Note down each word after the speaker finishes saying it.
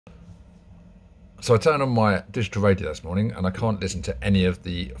So I turned on my digital radio this morning and I can't listen to any of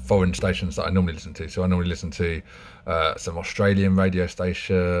the foreign stations that I normally listen to. So I normally listen to some Australian radio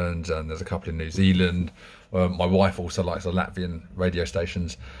stations, and there's a couple in New Zealand. My wife also likes the Latvian radio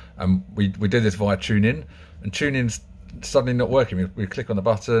stations. And we do this via TuneIn, and TuneIn's suddenly not working. We click on the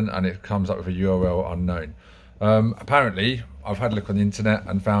button and it comes up with a URL unknown. Apparently, I've had a look on the internet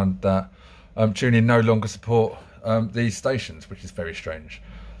and found that TuneIn no longer support these stations, which is very strange.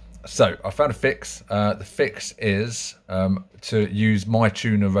 So I found a fix. The fix is to use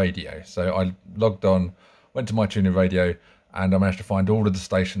myTuner radio. So I logged on, went to myTuner radio, and I managed to find all of the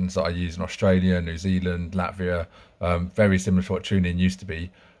stations that I use in Australia, New Zealand, Latvia, very similar to what TuneIn used to be.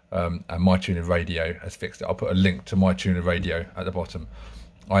 And myTuner radio has fixed it. I'll put a link to myTuner radio at the bottom.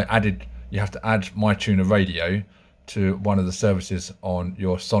 You have to add myTuner radio to one of the services on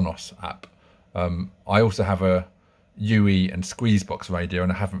your Sonos app. I also have a UE and Squeezebox radio,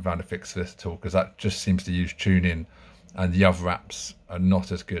 and I haven't found a fix for this at all because that just seems to use TuneIn, and the other apps are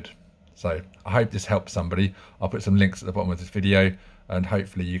not as good. So I hope this helps somebody. I'll put some links at the bottom of this video, and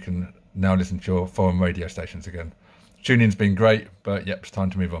hopefully you can now listen to your foreign radio stations again. TuneIn's been great, but yep, it's time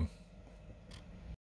to move on.